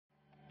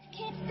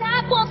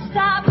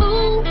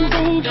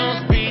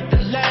Don't speak the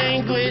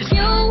language.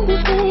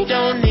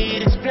 Don't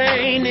need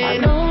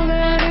explaining.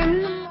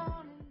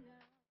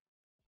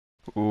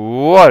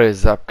 What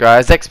is up,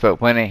 guys? Expert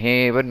Winner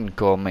here, but you can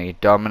call me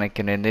Dominic,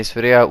 and in this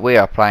video we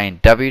are playing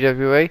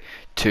WWE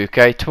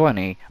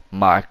 2K20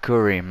 My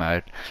Career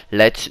Mode.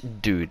 Let's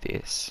do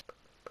this.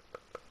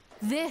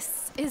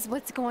 This is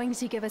what's going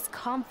to give us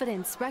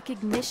confidence,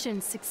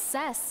 recognition,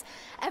 success,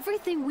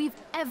 everything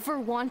we've ever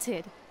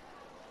wanted.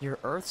 Your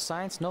Earth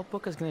Science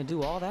notebook is going to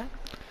do all that?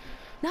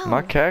 No.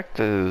 My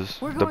characters,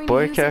 We're the going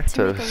boy to use it to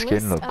character make a skin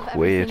list of look everything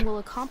weird. we'll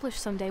accomplish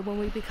someday when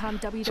we become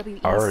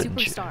WWE Orange.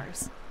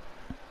 superstars.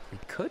 We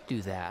could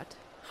do that.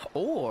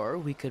 Or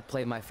we could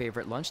play my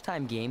favorite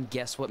lunchtime game,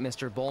 Guess What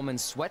Mr.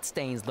 Bowman's Sweat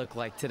Stains Look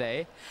Like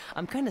Today.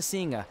 I'm kind of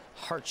seeing a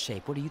heart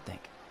shape. What do you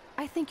think?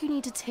 I think you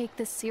need to take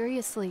this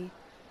seriously.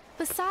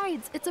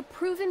 Besides, it's a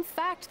proven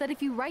fact that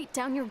if you write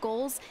down your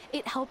goals,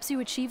 it helps you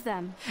achieve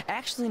them.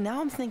 Actually, now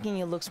I'm thinking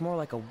it looks more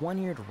like a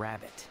one-eared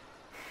rabbit.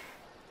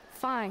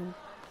 Fine.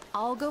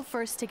 I'll go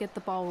first to get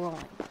the ball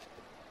rolling.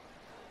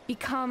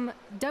 Become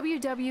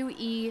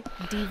WWE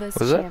Divas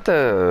Was Champion. that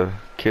the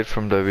kid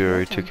from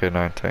WWE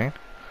 2K19?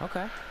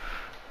 Okay.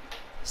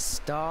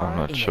 Star I'm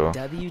not in sure. a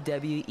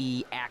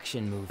WWE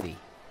action movie.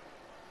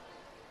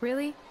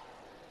 Really?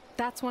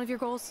 That's one of your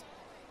goals?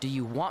 Do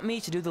you want me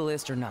to do the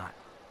list or not?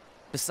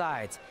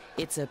 Besides,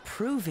 it's a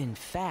proven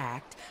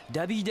fact,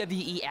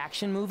 WWE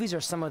action movies are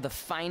some of the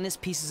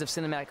finest pieces of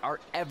cinematic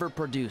art ever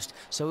produced,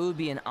 so it would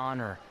be an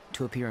honor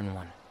to appear in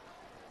one.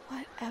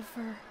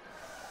 Whatever.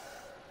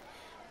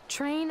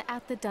 Train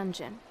at the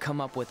dungeon. Come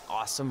up with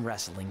awesome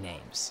wrestling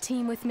names.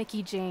 Team with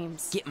Mickey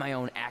James. Get my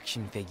own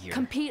action figure.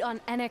 Compete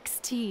on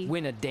NXT.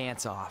 Win a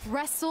dance-off.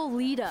 Wrestle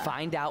Lita.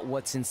 Find out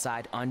what's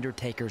inside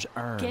Undertaker's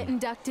urn. Get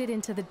inducted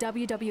into the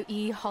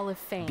WWE Hall of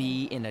Fame.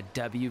 Be in a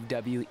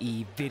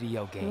WWE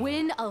video game.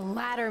 Win a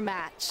ladder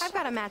match. I've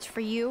got a match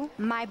for you.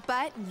 My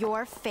butt,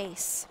 your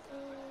face.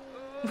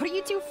 What are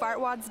you two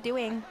fartwads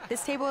doing?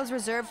 This table is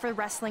reserved for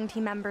wrestling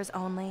team members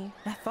only.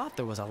 I thought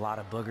there was a lot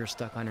of boogers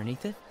stuck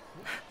underneath it.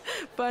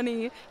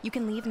 Funny. You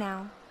can leave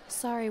now.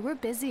 Sorry, we're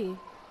busy.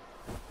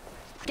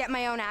 Get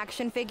my own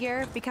action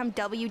figure, become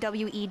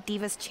WWE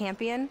Divas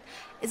Champion.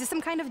 Is this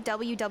some kind of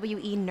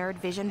WWE nerd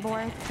vision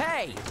board?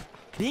 Hey!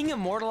 Being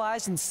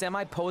immortalized in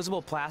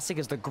semi-posable plastic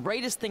is the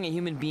greatest thing a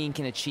human being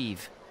can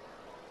achieve.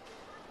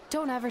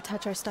 Don't ever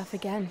touch our stuff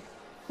again.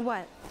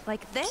 What,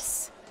 like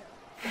this?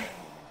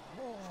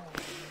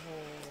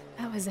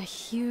 That was a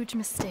huge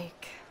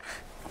mistake.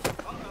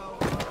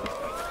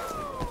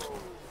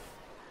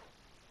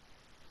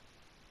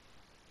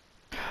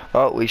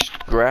 Oh, we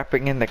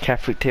scrapping in the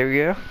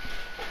cafeteria?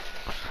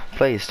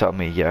 Please tell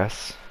me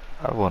yes.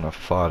 I want to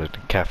fight in the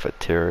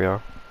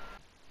cafeteria.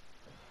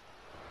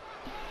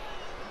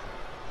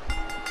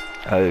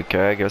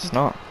 Okay, I guess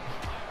not.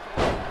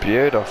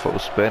 Beautiful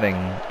spinning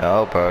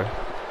elbow.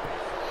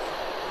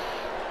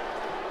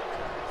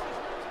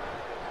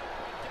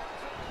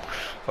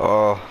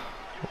 Oh,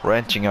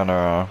 wrenching on her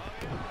arm.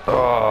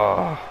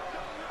 Oh,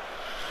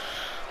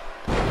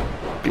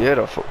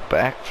 beautiful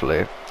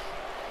backflip.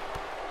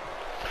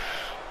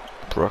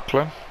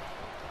 Brooklyn.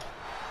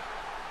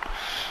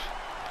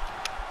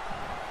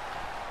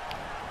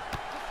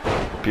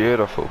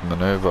 Beautiful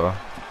maneuver.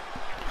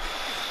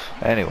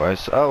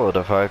 Anyways, I would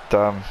have hoped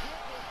what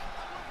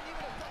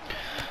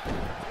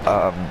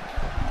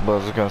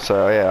was I gonna say?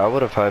 Oh, yeah, I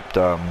would have hoped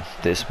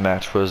this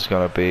match was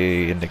gonna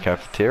be in the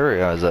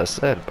cafeteria, as I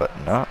said, but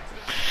no.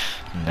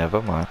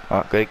 Never mind.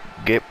 Okay,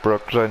 get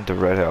Brooklyn to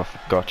Red Health.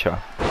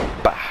 Gotcha.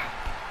 Bah.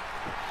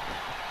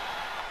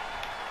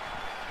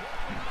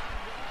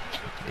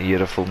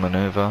 Beautiful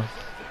maneuver.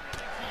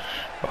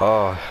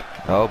 Oh,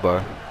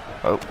 elbow.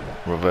 Oh,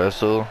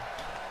 reversal.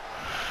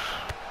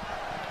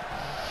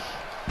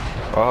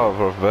 Oh,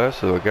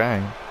 reversal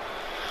again.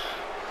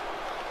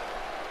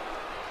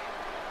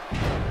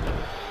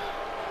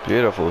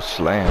 Beautiful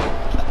slam.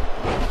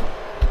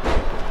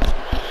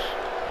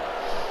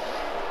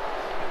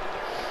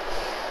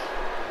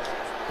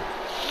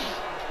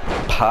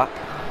 Pop.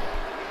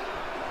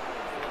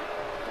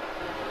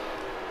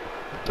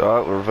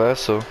 Oh,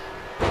 reversal.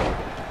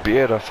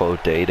 Beautiful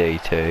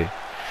DDT.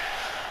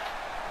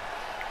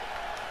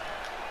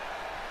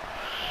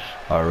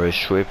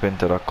 Irish sweep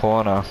into the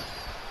corner.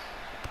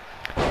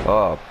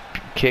 Oh,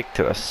 kick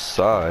to the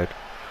side.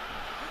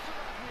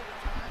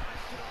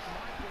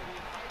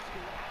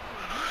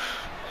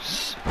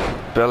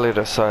 Belly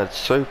to side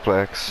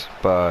suplex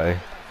by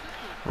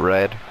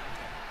Red.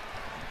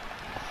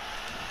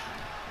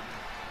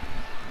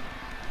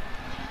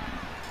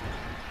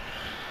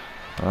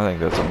 I think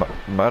that's a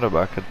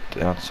motorbike at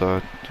the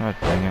outside. Oh,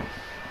 dang it.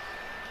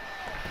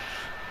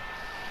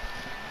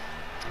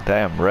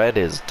 Damn, Red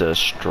is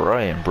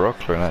destroying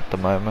Brooklyn at the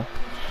moment.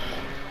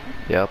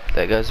 Yep,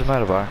 there goes the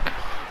motorbike.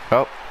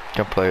 Oh,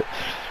 complete.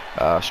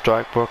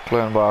 Strike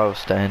Brooklyn while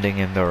standing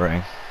in the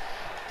ring.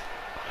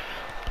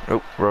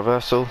 Oh,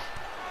 reversal.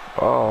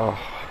 Oh.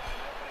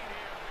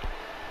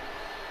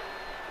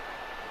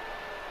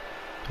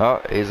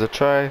 Oh, here's a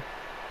tray.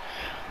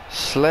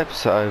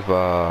 Slips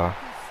over.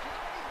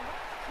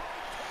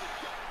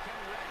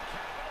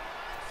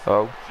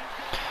 Oh.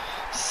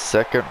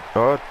 Second.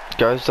 Oh,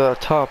 goes to the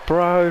top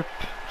rope.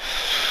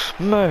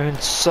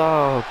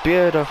 Moonsault.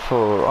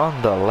 Beautiful.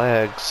 On the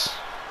legs.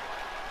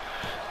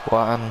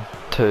 1,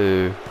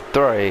 2,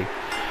 3.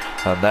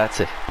 And that's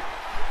it.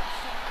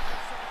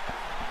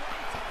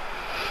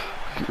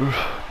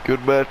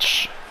 Good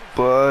match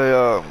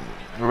by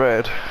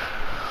Red.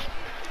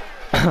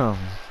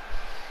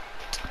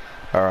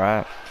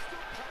 Alright.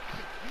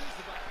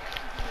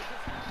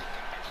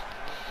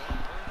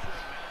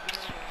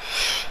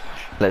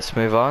 Let's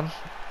move on.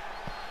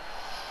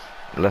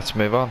 Let's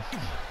move on.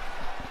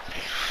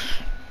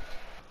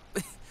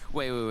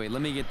 Wait,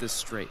 let me get this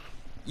straight.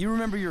 You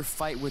remember your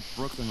fight with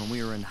Brooklyn when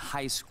we were in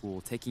high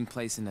school, taking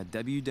place in a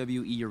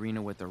WWE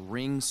arena with a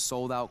ring,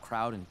 sold-out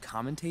crowd, and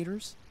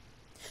commentators?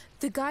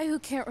 The guy who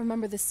can't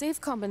remember the safe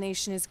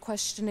combination is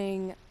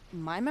questioning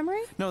my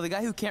memory? No, the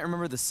guy who can't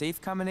remember the safe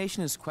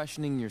combination is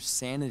questioning your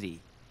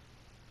sanity.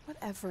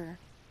 Whatever.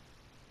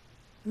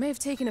 I may have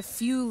taken a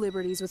few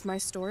liberties with my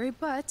story,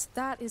 but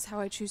that is how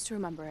I choose to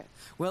remember it.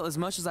 Well, as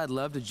much as I'd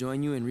love to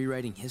join you in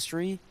rewriting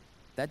history,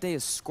 that day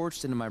is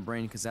scorched into my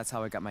brain because that's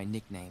how I got my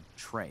nickname,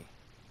 Trey.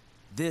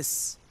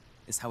 This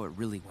is how it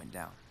really went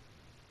down.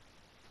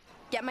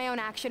 Get my own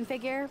action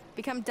figure?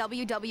 Become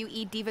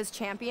WWE Divas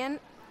Champion?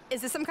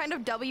 Is this some kind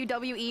of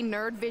WWE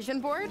nerd vision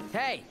board?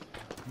 Hey!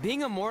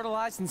 Being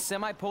immortalized in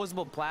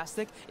semi-posable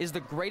plastic is the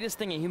greatest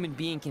thing a human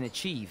being can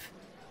achieve.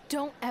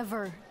 Don't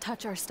ever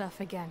touch our stuff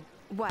again.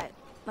 What?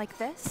 Like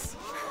this?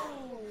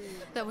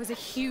 That was a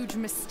huge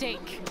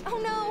mistake. Oh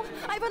no!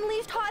 I've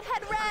unleashed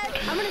Hothead Red!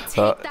 I'm gonna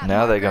take that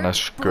now they're marker, gonna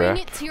scrap. bring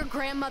it to your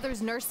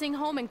grandmother's nursing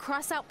home and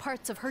cross out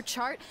parts of her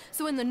chart,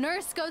 so when the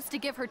nurse goes to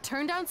give her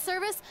turn-down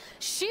service,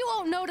 she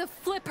won't know to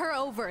flip her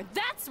over.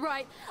 That's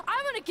right!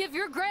 I'm gonna give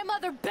your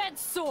grandmother bed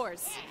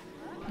sores!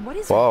 What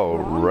is Whoa,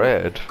 wrong?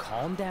 Red.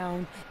 Calm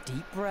down,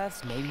 deep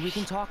breaths, maybe we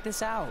can talk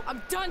this out.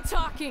 I'm done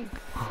talking!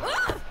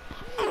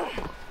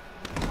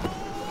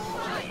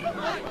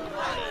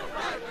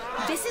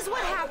 This is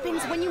what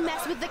happens when you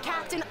mess with the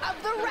captain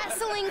of the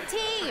wrestling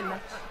team!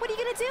 What are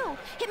you gonna do?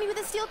 Hit me with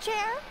a steel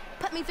chair?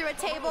 Put me through a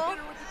table?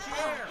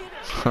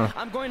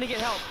 I'm going to get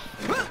help.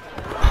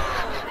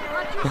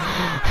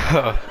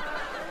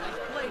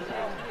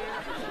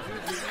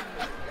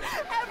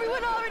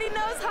 Everyone already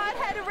knows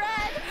Hothead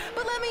Red,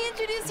 but let me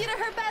introduce you to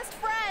her best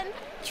friend,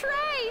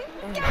 Trey!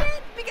 Get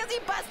it? Because he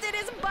busted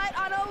his butt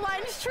on a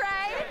lunch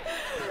tray?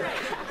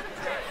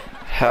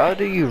 How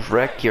do you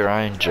wreck your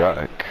own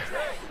joke?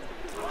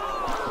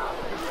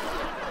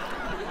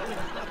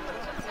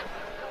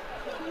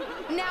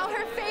 Now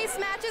her face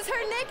matches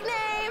her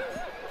nickname!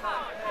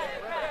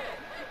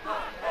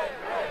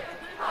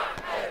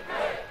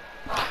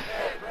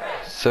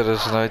 So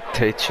there's no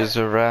teachers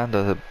around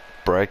to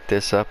break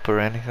this up or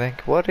anything?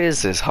 What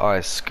is this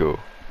high school?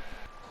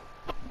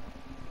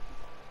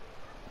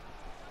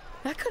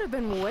 That could have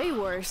been way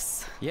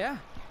worse. Yeah.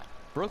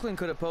 Brooklyn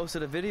could have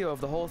posted a video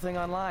of the whole thing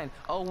online.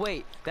 Oh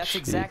wait, that's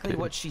exactly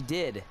what she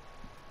did.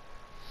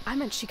 I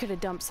meant she could have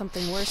dumped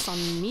something worse on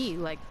me,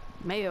 like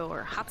mayo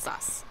or hot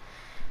sauce.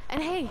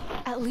 And hey,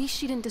 at least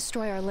she didn't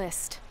destroy our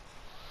list.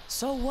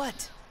 So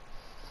what?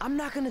 I'm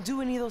not gonna do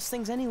any of those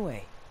things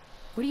anyway.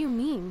 What do you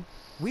mean?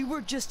 We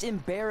were just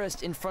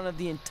embarrassed in front of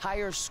the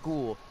entire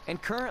school, and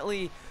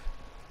currently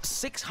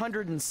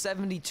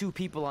 672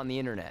 people on the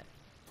internet.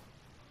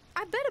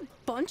 I bet a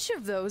bunch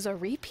of those are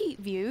repeat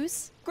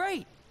views.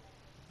 Great.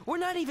 We're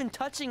not even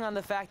touching on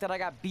the fact that I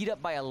got beat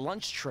up by a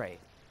lunch tray.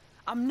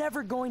 I'm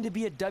never going to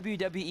be a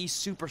WWE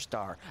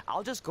superstar.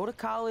 I'll just go to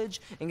college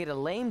and get a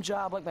lame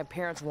job like my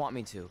parents want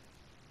me to.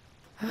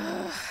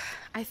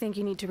 I think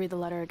you need to read the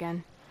letter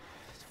again.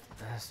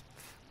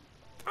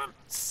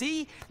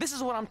 See? This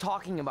is what I'm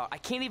talking about. I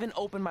can't even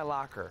open my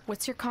locker.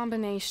 What's your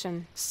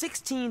combination?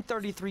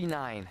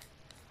 1633-9,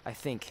 I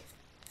think.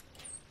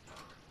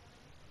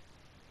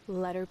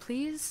 Letter,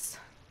 please.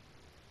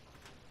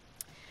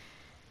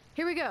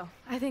 Here we go.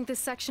 I think this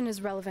section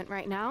is relevant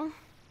right now.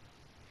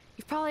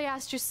 You've probably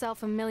asked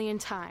yourself a million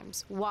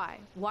times, why?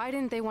 Why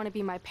didn't they want to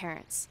be my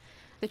parents?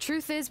 The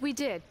truth is we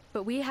did,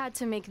 but we had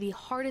to make the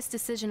hardest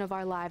decision of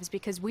our lives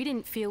because we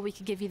didn't feel we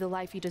could give you the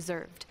life you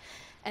deserved.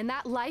 And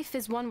that life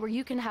is one where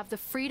you can have the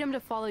freedom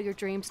to follow your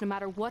dreams no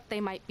matter what they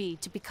might be,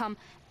 to become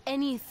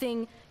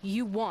anything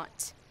you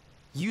want.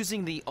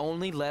 Using the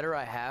only letter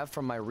I have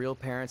from my real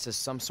parents as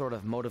some sort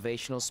of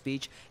motivational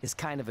speech is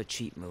kind of a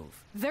cheap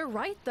move. They're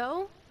right,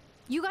 though.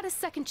 You got a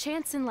second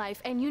chance in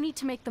life, and you need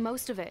to make the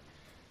most of it.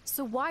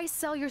 So why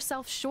sell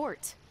yourself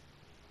short?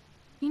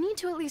 You need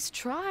to at least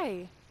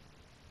try.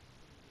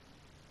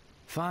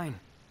 Fine.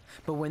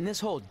 But when this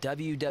whole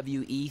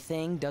WWE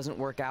thing doesn't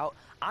work out,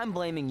 I'm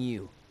blaming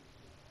you.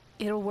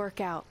 It'll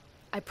work out.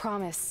 I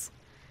promise.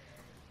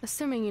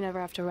 Assuming you never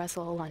have to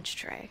wrestle a lunch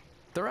tray.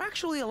 They're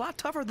actually a lot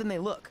tougher than they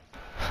look.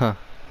 Huh.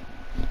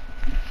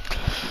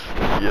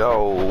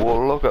 Yo,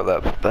 well, look at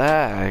that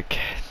bag.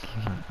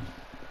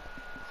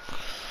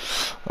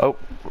 Oh,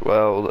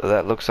 well,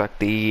 that looks like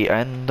the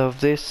end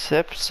of this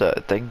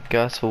episode. Thank you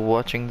guys for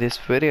watching this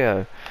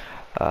video.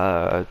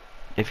 Yeah,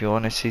 if you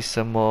want to see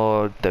some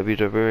more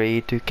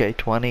WWE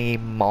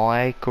 2K20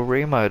 my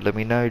career mode, let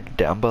me know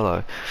down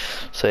below.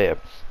 So yeah,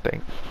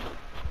 thank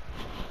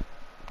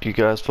you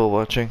guys for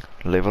watching.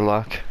 Leave a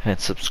like and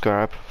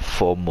subscribe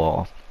for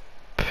more.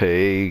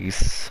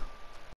 Peace.